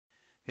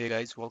Hey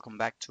guys, welcome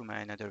back to my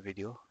another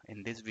video.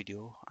 In this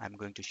video, I'm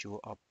going to show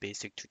a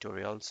basic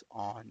tutorials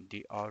on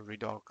the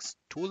Redux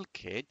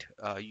Toolkit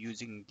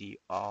using the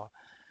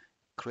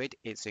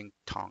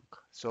CreateAsyncThunk.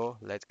 So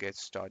let's get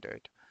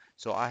started.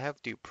 So I have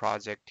the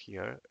project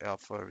here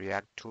for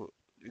React tool.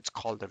 It's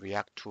called the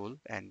React tool,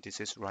 and this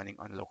is running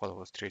on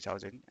localhost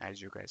 3000. As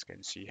you guys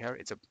can see here,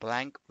 it's a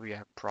blank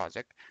React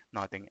project,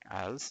 nothing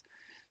else.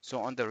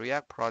 So on the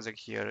React project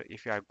here,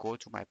 if I go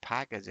to my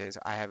packages,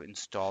 I have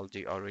installed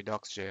the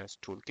Redux.js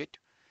toolkit.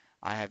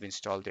 I have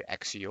installed the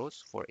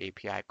Axios for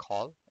API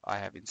call. I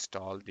have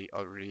installed the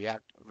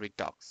React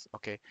Redux.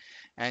 Okay,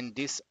 and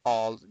this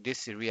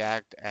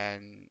React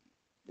and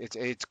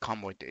it's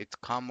come with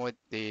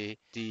the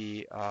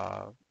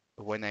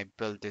when I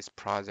built this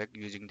project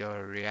using the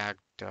React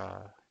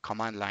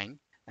command line.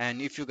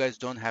 And if you guys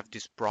don't have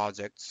these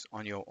projects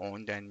on your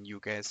own, then you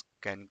guys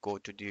can go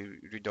to the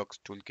Redux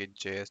Toolkit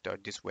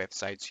JS. This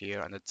websites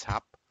here on the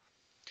top.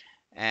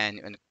 And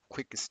in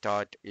quick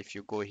start, if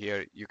you go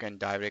here, you can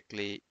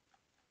directly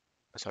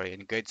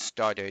and get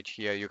started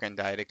here. You can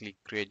directly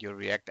create your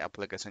React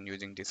application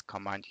using this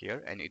command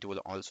here, and it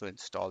will also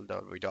install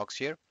the Redux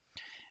here.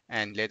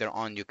 And later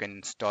on, you can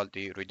install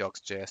the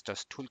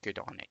Redux.js toolkit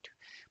on it.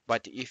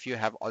 But if you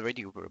have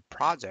already a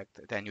project,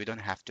 then you don't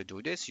have to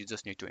do this. You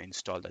just need to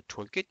install the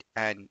toolkit,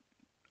 and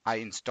I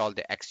installed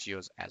the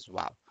Axios as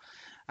well.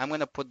 I'm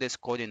gonna put this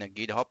code in a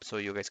GitHub so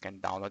you guys can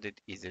download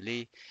it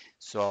easily.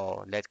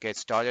 So let's get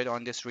started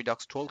on this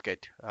Redux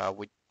toolkit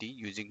with the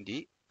using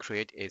the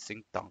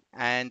CreateAsyncThunk.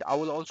 And I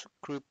will also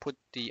put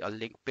the a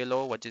link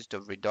below. What is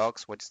the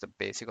Redux? What's the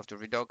basic of the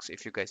Redux?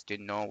 If you guys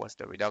didn't know what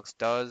the Redux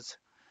does,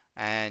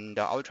 and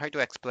I'll try to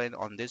explain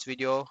on this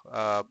video,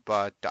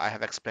 but I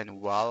have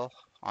explained well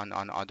on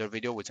other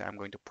video, which I'm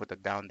going to put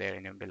it down there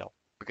and below.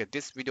 Because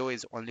this video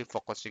is only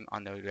focusing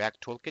on the React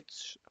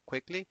toolkits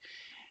quickly,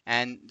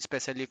 and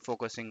especially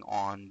focusing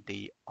on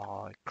the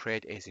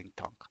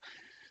CreateAsyncThunk.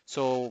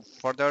 So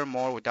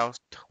furthermore, without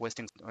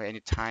wasting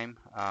any time,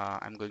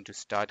 I'm going to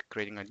start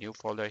creating a new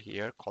folder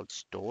here called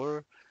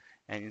store.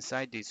 And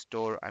inside the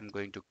store, I'm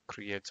going to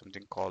create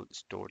something called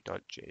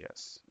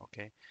store.js.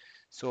 Okay.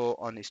 So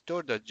on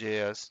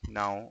store.js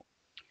now,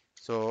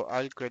 so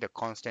I'll create a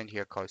constant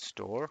here called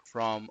store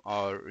from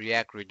our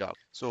React Redux.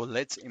 So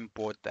let's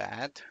import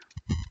that.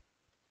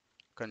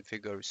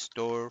 Configure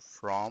store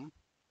from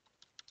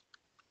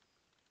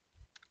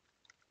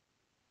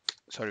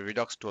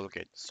Redux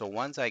Toolkit. So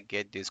once I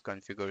get this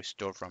configure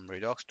store from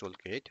Redux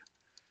Toolkit,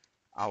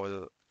 I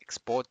will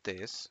export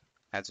this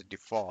as a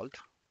default.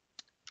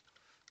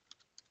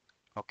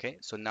 Okay,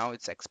 so now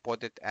it's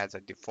exported as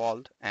a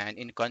default, and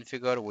in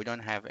configure we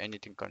don't have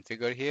anything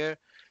configured here.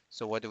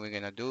 So what we're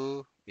gonna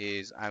do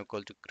is I'm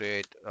going to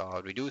create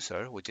a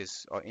reducer, which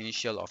is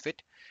initial of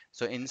it.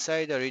 So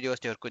inside the reducer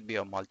there could be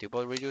a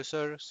multiple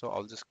reducer. So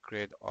I'll just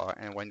create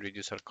and one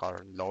reducer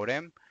called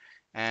lorem,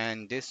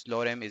 and this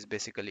lorem is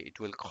basically it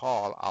will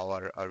call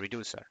our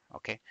reducer.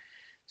 Okay,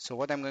 so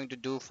what I'm going to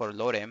do for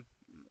lorem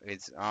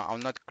is I'll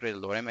not create a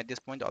lorem at this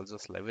point. I'll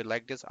just leave it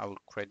like this. I will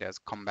create as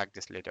come back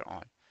this later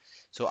on.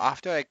 So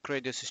after I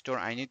create this store,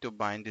 I need to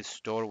bind this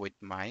store with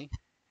my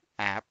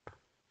app.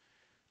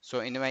 So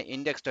in my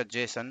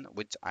index.json,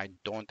 which I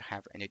don't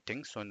have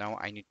anything, so now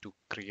I need to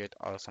create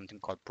something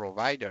called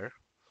provider.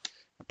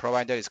 A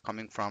provider is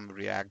coming from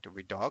React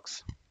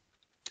Redux.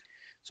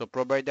 So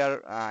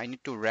provider, I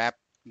need to wrap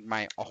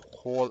my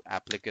whole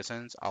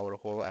applications, our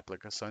whole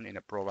application in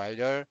a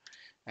provider.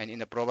 And in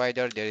the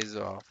provider, there is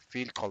a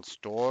field called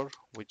store,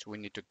 which we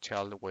need to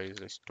tell where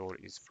the store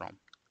is from.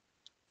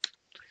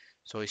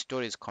 So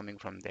store is coming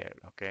from there.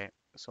 Okay,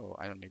 so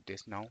I don't need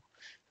this now.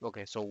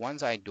 Okay, so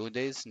once I do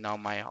this, now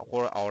my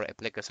whole our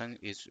application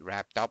is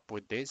wrapped up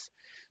with this.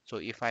 So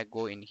if I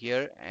go in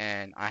here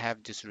and I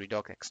have this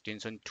Redux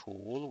extension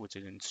tool, which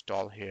is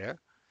installed here.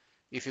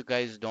 If you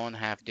guys don't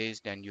have this,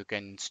 then you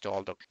can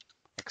install the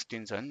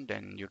extension,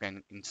 then you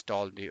can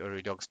install the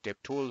Redux dev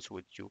tools,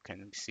 which you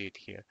can see it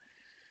here.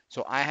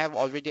 So I have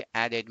already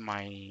added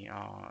my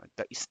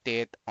the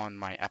state on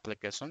my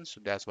application, so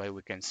that's why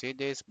we can see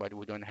this, but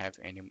we don't have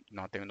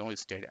no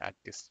state at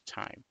this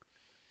time.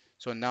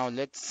 So now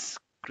let's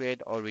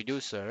create a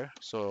reducer.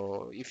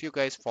 So if you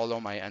guys follow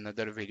my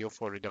another video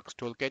for Redux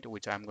Toolkit,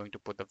 which I'm going to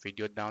put the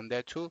video down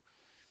there too,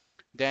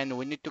 then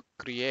we need to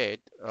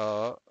create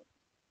a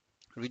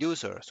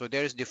reducer. So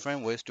there's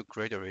different ways to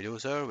create a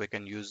reducer. We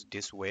can use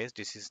this ways.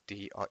 This is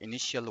the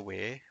initial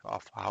way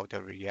of how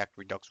the React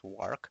Redux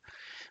work.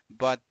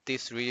 But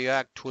this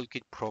React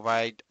toolkit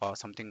provide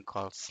something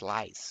called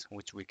slice,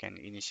 which we can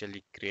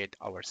initially create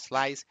our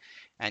slice.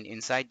 And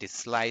inside this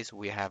slice,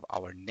 we have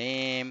our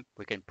name.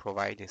 We can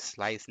provide a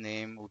slice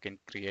name. We can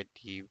create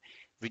the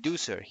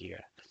reducer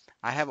here.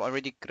 I have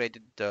already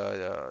created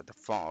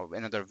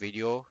another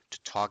video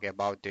to talk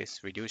about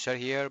this reducer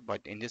here,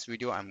 but in this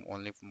video, I'm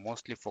only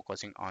mostly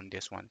focusing on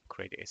this one,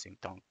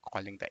 CreateAsyncThunk,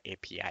 calling the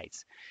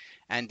APIs.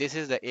 And this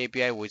is the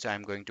API which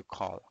I'm going to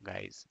call,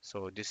 guys.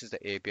 So this is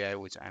the API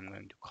which I'm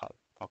going to call.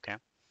 Okay.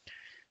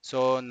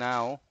 So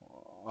now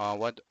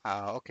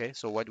okay,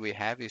 so what we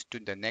have is to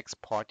the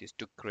next part is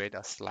to create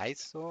a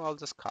slice. So I'll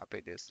just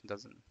copy this.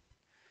 Doesn't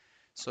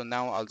So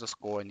now I'll just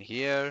go in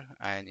here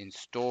and in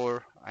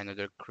store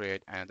another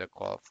create another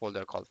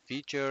folder called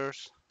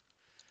features,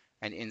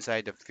 and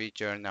inside the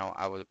feature now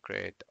I will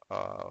create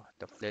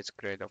let's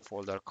create a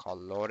folder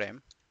called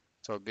lorem.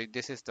 So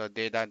this is the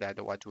data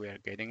that what we are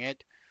getting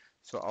it.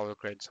 So I will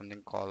create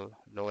something called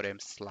lorem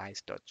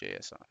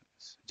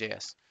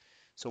slice.js.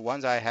 So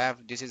once I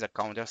have, this is a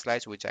counter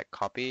slice which I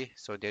copy.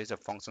 So there is a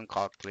function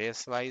called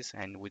CreateAslice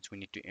and which we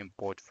need to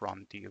import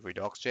from the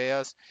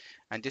Redux.js.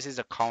 And this is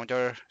a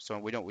counter. So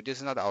we don't, this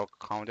is not our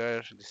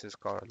counter. This is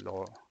called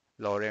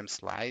lorem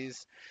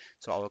slice.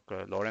 So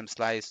our lorem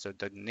slice. So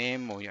the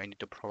name I need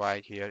to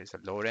provide here is a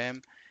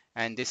lorem.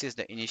 And this is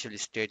the initial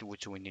state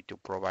which we need to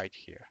provide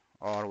here.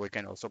 Or we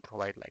can also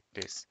provide like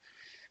this.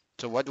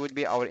 So what would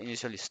be our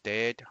initial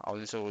state?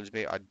 Also would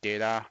be a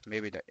data,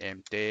 maybe the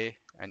empty,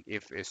 and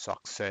if is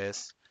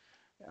success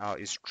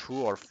is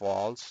true or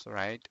false,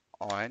 right?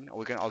 On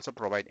we can also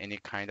provide any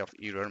kind of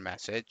error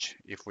message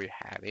if we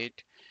have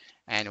it,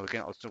 and we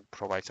can also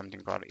provide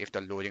something called if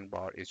the loading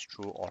bar is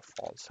true or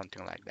false,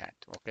 something like that.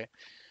 Okay.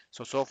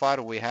 So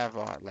far we have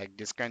like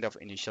this kind of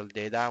initial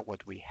data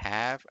what we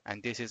have,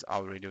 and this is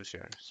our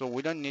reducer. So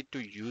we don't need to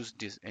use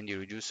this any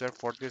reducer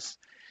for this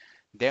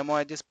demo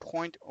at this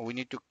point. We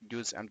need to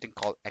use something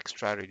called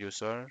extra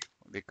reducer,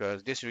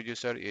 because this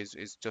reducer is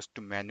just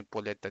to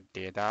manipulate the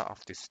data of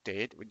the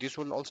state. This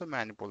will also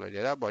manipulate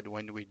data, but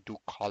when we do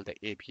call the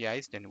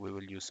APIs, then we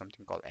will use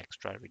something called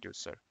extra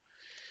reducer.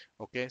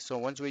 Okay, so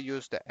once we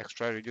use the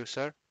extra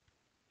reducer,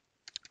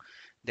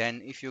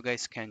 then if you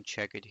guys can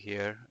check it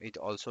here, it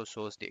also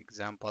shows the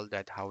example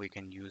that how we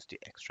can use the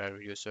extra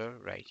reducer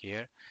right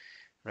here,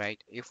 right?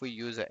 If we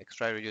use an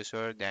extra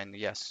reducer, then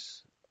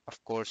yes,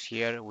 of course,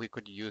 here we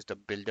could use the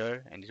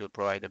builder and it will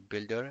provide a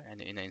builder,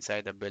 and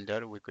inside the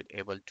builder we could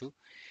able to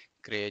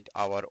create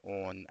our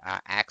own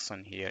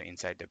action here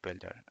inside the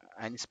builder.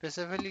 And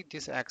specifically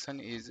this action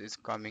is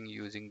coming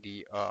using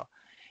the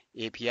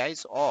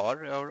APIs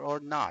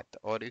or not,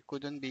 or it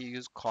couldn't be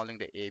used calling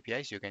the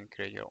APIs. You can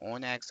create your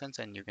own actions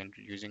and you can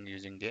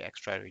using the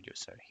extra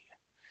reducer here.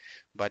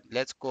 But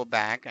let's go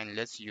back and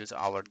let's use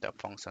our the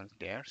functions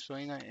there. So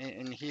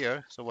in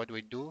here, so what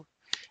we do,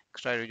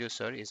 extra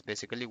reducer is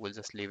basically we'll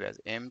just leave as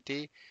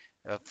empty.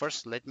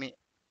 First, let me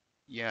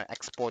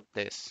export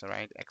this,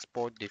 right?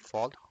 Export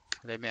default.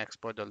 Let me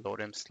export the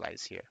lorem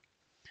slice here.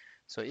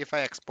 So if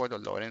I export the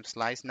lorem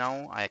slice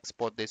now, I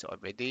export this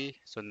already.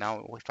 So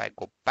now if I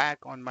go back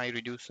on my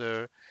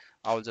reducer,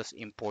 I'll just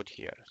import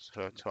here.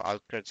 So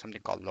I'll create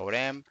something called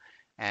lorem,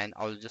 and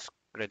I'll just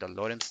create a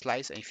lorem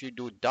slice. And if you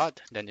do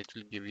dot, then it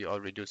will give you a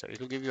reducer. It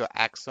will give you an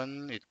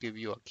action, it will give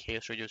you a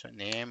case reducer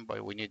name,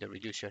 but we need a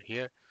reducer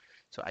here.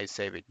 So I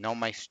save it. Now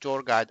my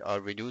store got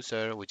a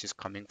reducer which is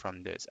coming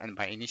from this, and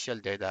my initial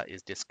data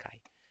is this guy.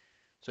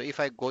 So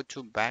if I go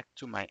to back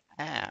to my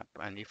app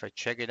and if I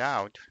check it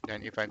out,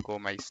 then if I go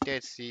my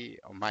state, see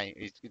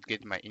it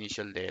get my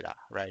initial data,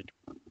 right?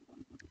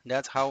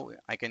 That's how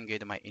I can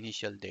get my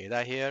initial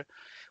data here,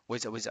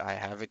 which I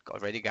have it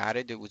already got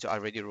it, which I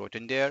already wrote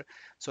in there.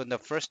 So the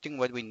first thing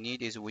what we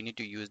need is we need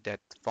to use that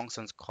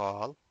functions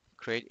call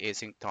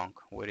CreateAsyncThunk.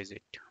 Where is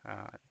it?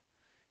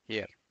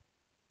 Here.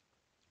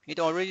 It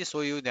already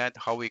show you that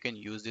how we can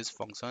use these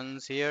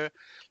functions here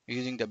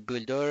using the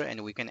builder,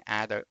 and we can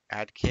add a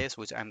add case,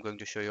 which I'm going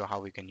to show you how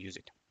we can use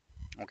it.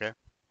 Okay.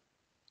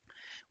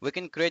 We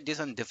can create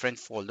this on different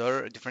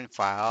folder, different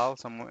file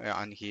somewhere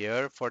on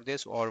here for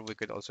this, or we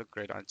could also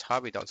create on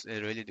top. It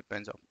really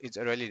depends up. It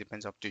really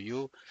depends up to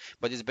you,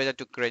 but it's better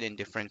to create in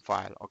different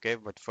file. Okay,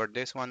 but for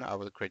this one, I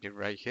will create it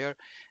right here,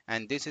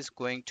 and this is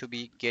going to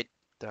be get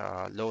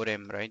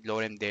lorem, right?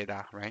 Lorem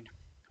data, right?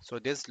 So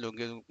this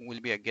will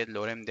be a get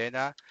lorem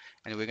data,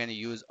 and we're going to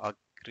use a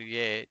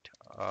create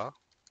a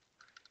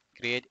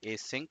create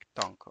async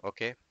thunk.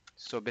 Okay,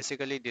 so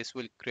basically this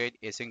will create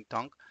async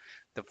thunk.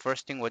 The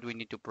first thing what we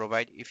need to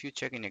provide, if you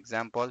check an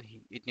example,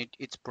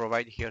 it's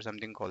provide here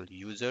something called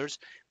users,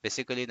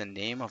 basically the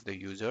name of the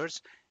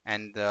users,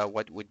 and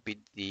what would be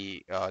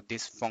the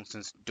these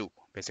functions do,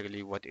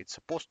 basically what it's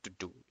supposed to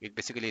do.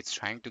 It's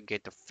trying to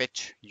get a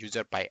fetch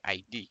user by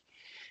ID,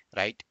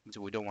 right? So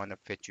we don't want to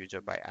fetch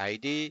user by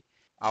ID.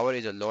 Our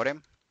is a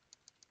lorem.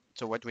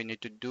 So what we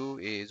need to do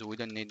is we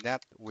don't need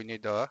that. We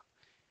need a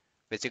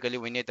Basically,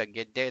 we need a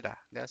get data.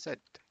 That's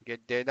it.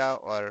 Get data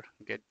or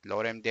get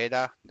lorem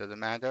data, doesn't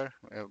matter,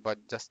 but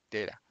just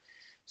data.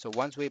 So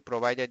once we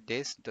provided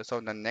this, so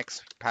the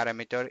next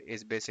parameter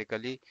is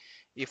basically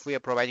if we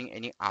are providing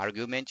any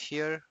argument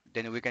here,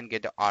 then we can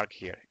get the arg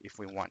here if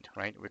we want,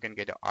 right? We can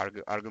get the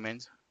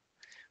arguments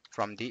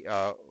from the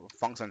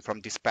function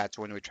from dispatch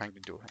when we're trying to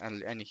do,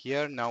 and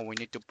here now we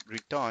need to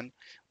return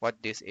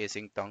what this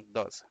asyncthunk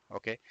does.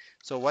 Okay,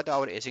 so what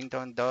our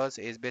asyncthunk does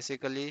is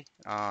basically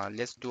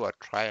let's do a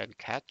try and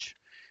catch,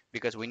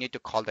 because we need to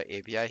call the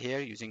API here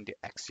using the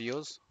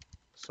axios.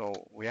 So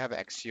we have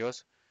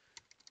axios.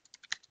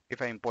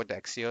 If I import the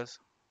axios,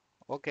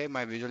 Okay,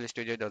 my Visual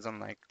Studio doesn't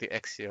like the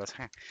Axios.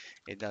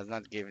 It does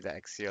not give the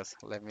Axios.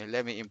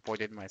 Let me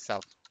import it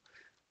myself.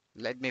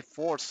 Let me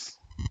force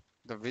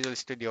the Visual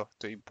Studio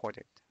to import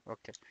it.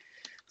 Okay.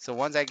 So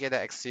once I get the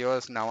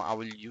Axios, now I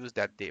will use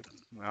that div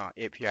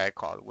API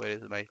call. Where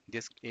is my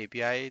disk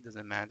API?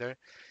 Doesn't matter.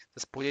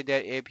 Just put it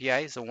there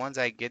API. So once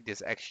I get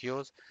this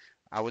Axios,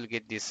 I will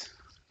get this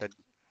the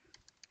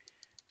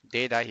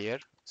data here.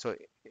 So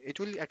it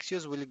will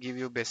Axios will give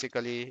you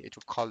basically it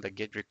will call the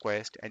get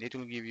request and it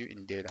will give you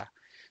in data.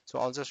 So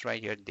I'll just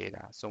write here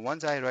data. So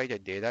once I write a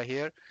data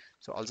here,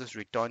 so I'll just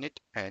return it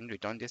and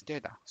return this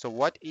data. So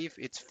what if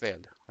it's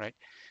failed, right?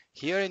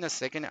 Here in the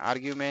second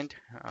argument,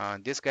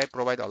 this guy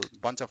provide a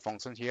bunch of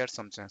functions here,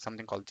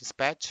 something called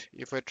dispatch.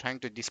 If we're trying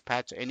to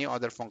dispatch any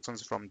other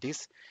functions from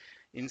this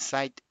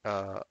inside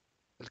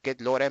get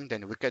lorem,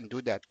 then we can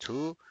do that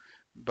too.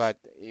 But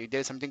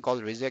there's something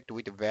called reject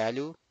with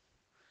value.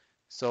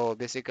 So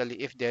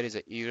basically, if there is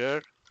an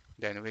error,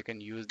 then we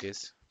can use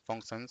these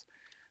functions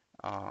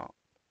uh,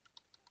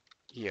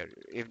 here.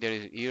 If there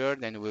is error,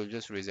 then we'll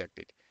just reject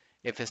it.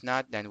 If it's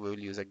not, then we'll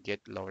use a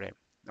get lorem.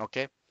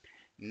 Okay.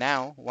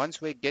 Now,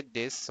 once we get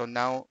this, so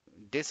now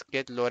this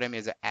get lorem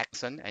is an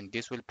action, and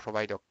this will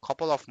provide a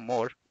couple of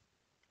more.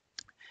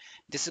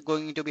 This is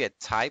going to be a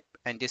type,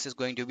 and this is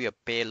going to be a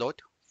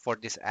payload for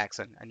this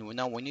action. And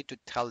now we need to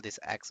tell this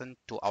action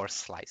to our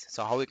slice.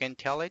 So how we can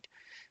tell it?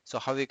 So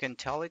how we can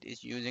tell it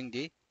is using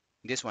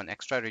this one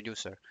extra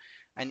reducer.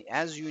 And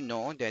as you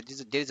know that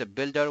there is a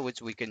builder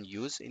which we can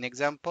use in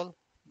example,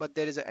 but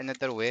there is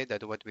another way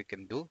that what we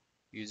can do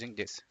using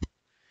this.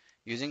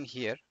 Using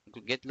here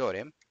get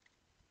lorem.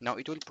 Now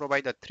it will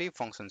provide the three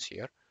functions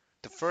here.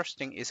 The first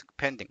thing is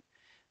pending.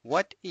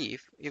 What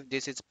if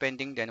this is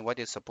pending, then what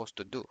is supposed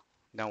to do?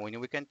 Now when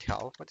we can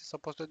tell what it's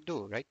supposed to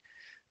do, right?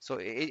 So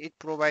it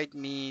provide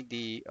me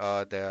the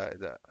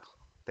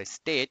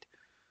state,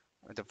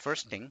 the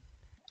first thing,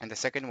 and the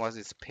second was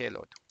its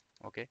payload.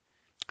 Okay.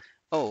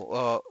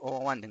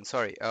 One thing,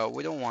 sorry,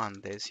 we don't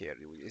want this here.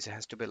 It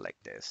has to be like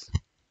this.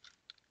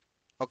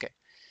 Okay.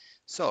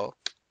 So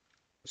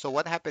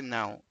what happened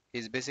now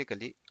is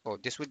basically,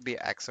 this would be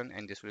action,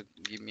 and this will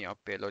give me a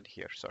payload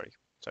here. Sorry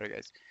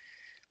guys.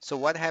 So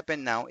what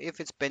happened now? If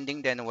it's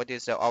pending, then what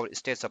is our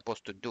state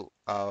supposed to do?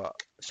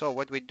 So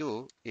what we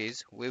do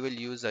is we will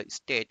use a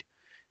state,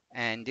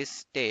 and this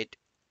state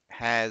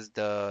has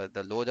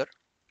the loader.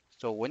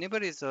 So whenever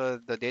is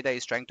the data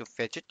is trying to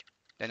fetch it,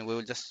 then we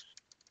will just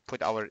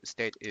put our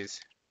state is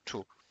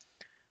true,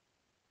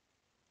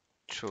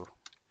 true.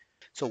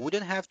 So we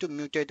don't have to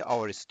mutate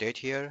our state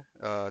here.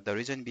 The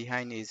reason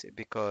behind is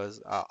because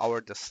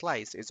our the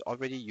slice is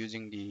already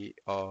using the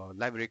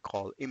library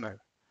called immer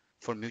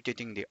for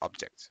mutating the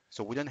objects.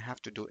 So we don't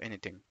have to do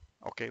anything.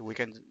 Okay, we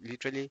can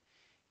literally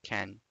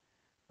can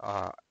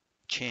uh,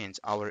 change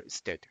our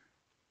state,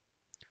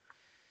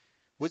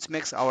 which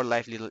makes our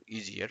life a little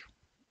easier.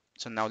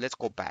 So now let's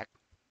go back.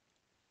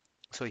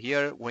 So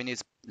here when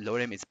is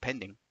lorem is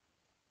pending,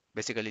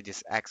 basically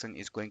this action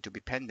is going to be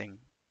pending,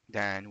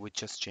 then we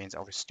just change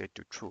our state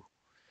to true.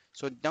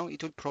 So now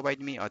it will provide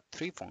me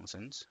three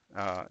functions.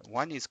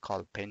 One is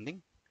called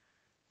pending,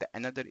 the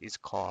another is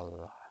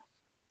called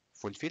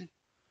fulfill,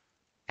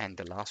 and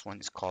the last one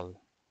is called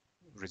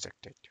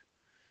rejected.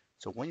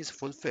 So when is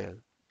fulfill,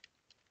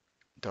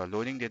 the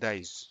loading data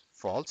is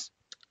false,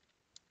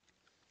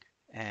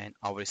 and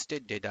our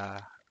state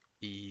data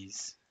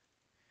is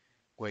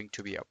going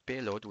to be a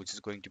payload, which is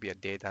going to be a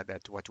data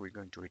that what we're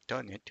going to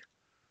return it.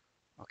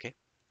 Okay,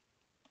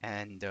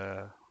 and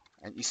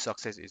is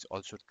success is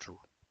also true.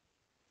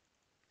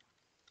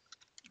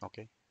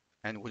 Okay,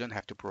 and we don't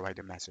have to provide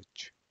a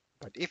message.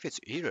 But if it's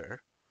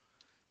error,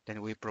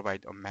 then we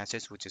provide a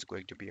message which is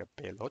going to be a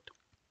payload.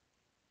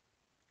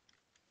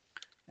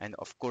 And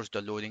of course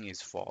the loading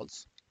is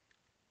false,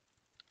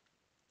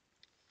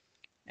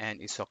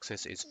 and its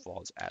success is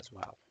false as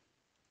well.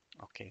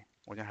 Okay,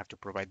 we don't have to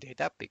provide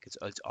data because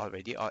it's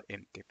already an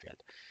empty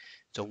field.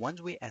 So once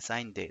we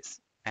assign this,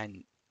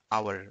 and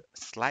our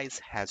slice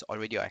has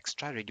already an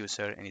extra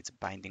reducer and it's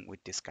binding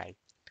with this guy,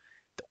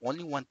 the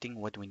only one thing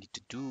what we need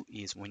to do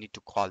is we need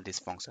to call this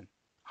function.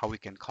 How we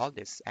can call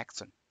this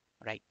action,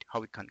 right?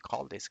 How we can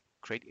call this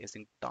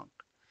CreateAsyncThunk.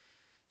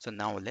 So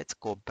now let's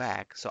go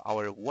back. So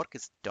our work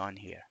is done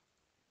here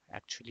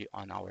actually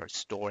on our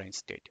store and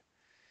state.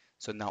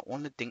 So now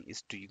only thing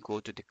is to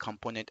go to the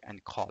component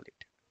and call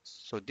it.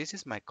 So this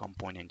is my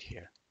component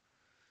here.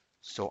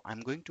 So I'm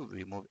going to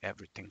remove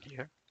everything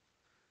here.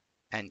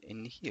 And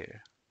in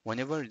here,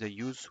 whenever the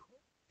use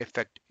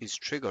effect is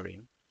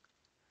triggering,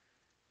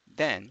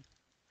 then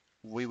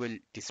we will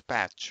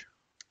dispatch.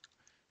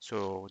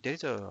 So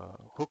there's a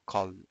hook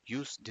called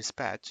use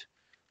dispatch,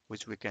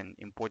 which we can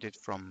import it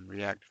from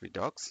React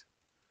Redux.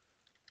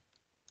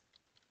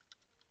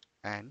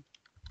 And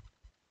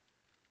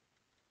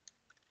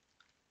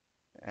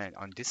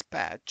on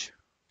dispatch,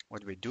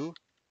 what we do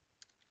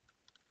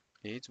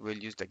is we'll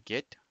use the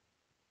get,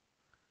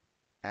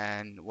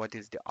 and what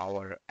is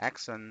our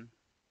action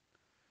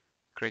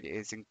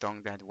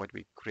CreateAsyncThunk, that what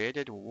we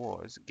created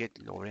was get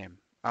lorem.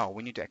 Oh,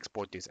 we need to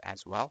export this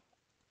as well.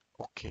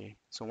 Okay,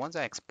 so once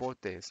I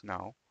export this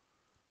now,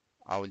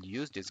 I will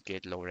use this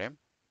get lorem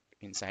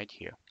inside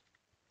here.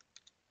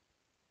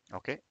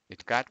 Okay,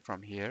 it got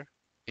from here,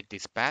 it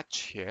dispatch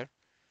here.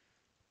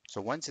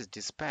 So once it's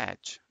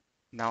dispatched,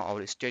 now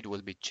our state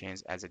will be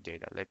changed as a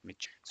data. Let me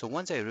check. So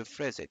once I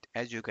refresh it,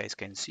 as you guys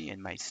can see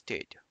in my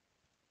state,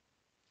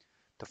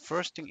 the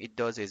first thing it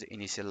does is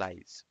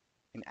initialize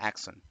in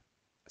action.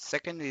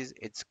 Second is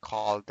it's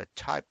called the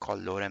type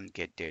called lorem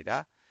get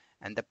data,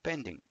 and the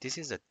pending. This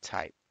is a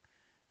type,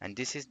 and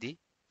this is the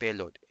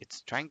payload.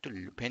 It's trying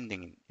to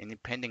pending in a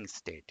pending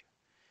state.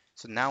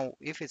 So now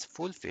if it's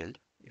fulfilled,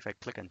 if I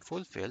click on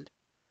fulfilled,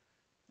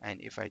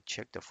 and if I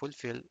check the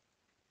fulfill,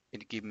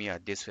 it give me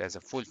this as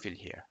a fulfill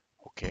here.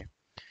 Okay.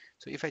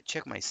 So if I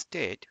check my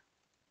state,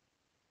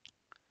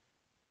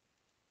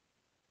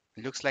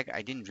 it looks like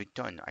I didn't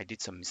return. I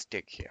did some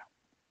mistake here.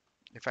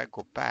 If I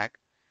go back,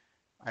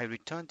 I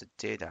return the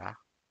data,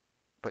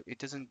 but it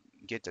doesn't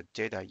get the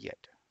data yet.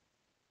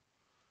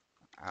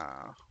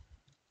 Uh,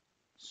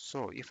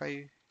 so if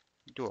I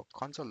do a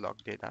console log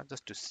data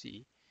just to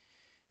see,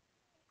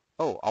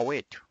 oh,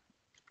 await.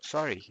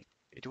 Sorry,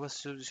 it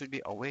was should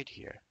be await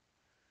here,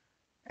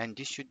 and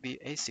this should be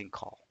async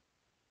call.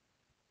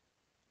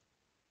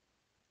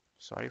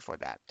 Sorry for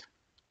that.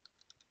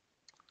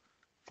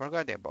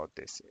 Forgot about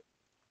this.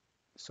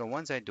 So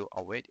once I do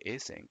await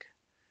async,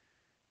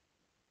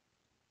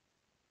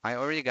 I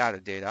already got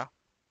the data.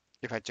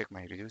 If I check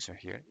my reducer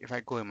here, if I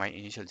go in my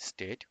initial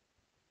state,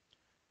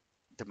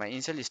 my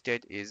initial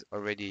state is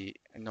already,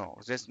 no,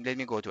 just let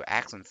me go to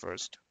action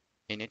first.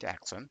 Init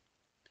action,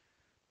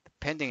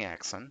 pending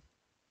action,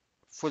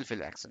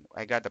 fulfill action.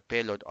 I got the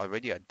payload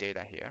already a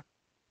data here.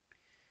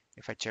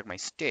 If I check my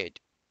state,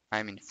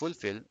 I'm in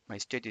fulfill. My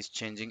state is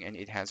changing and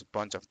it has a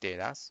bunch of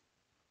data,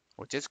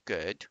 which is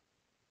good.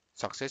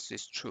 Success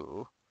is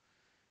true.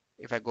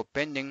 If I go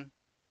pending,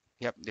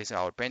 yep, this is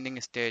our pending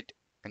state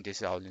and this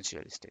is our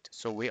initial state.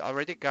 So we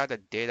already got the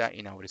data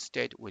in our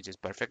state, which is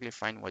perfectly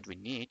fine what we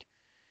need.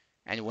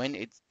 And when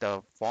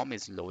the form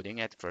is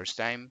loading at first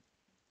time,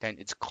 then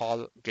it's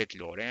called get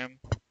lorem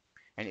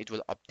and it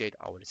will update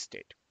our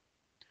state.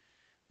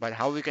 But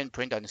how we can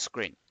print on the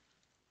screen?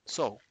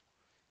 So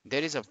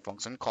there is a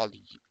function called,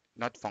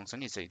 not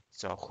function, it's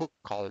a hook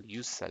called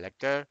use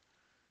selector,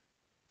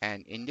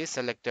 and in this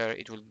selector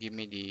it will give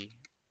me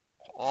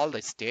all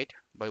the state,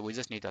 but we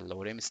just need a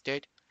lorem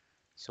state,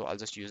 so I'll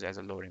just use as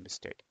a lorem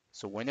state.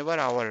 So whenever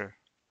our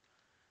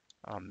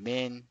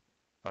main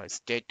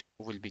state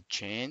will be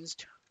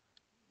changed,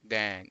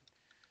 then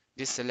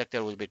this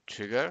selector will be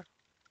triggered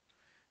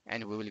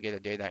and we will get the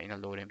data in a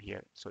lorem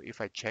here. So if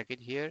I check it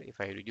here,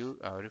 if I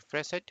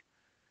refresh it,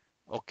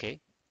 okay,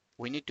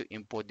 we need to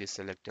import this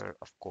selector,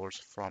 of course,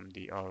 from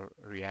the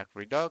React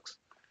Redux.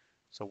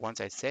 So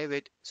once I save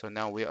it, so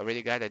now we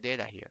already got the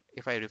data here.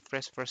 If I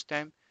refresh first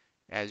time,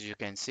 as you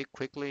can see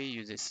quickly,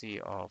 you just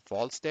see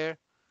false there.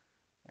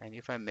 And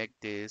if I make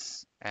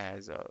this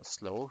as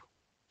slow,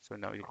 so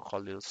now you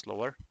call it a little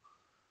slower.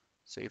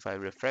 So if I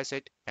refresh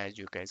it, as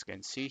you guys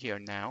can see here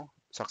now,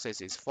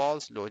 success is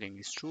false, loading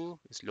is true,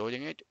 it's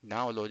loading it.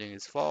 Now loading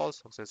is false,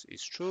 success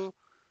is true.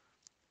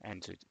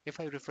 And so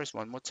if I refresh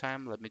one more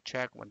time, let me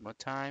check one more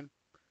time.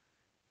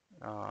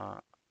 Uh,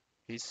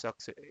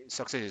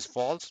 success is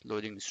false,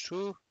 loading is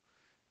true,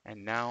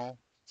 and now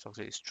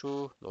success is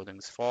true, loading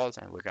is false,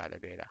 and we got the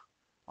data.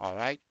 All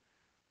right.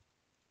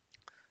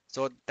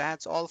 So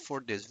that's all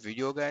for this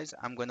video, guys.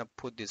 I'm gonna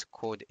put this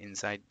code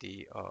inside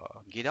the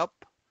GitHub,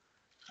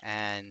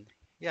 and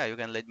yeah, you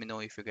can let me know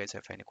if you guys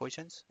have any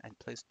questions, and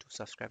please do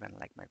subscribe and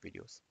like my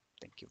videos.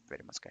 Thank you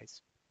very much,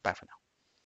 guys. Bye for now.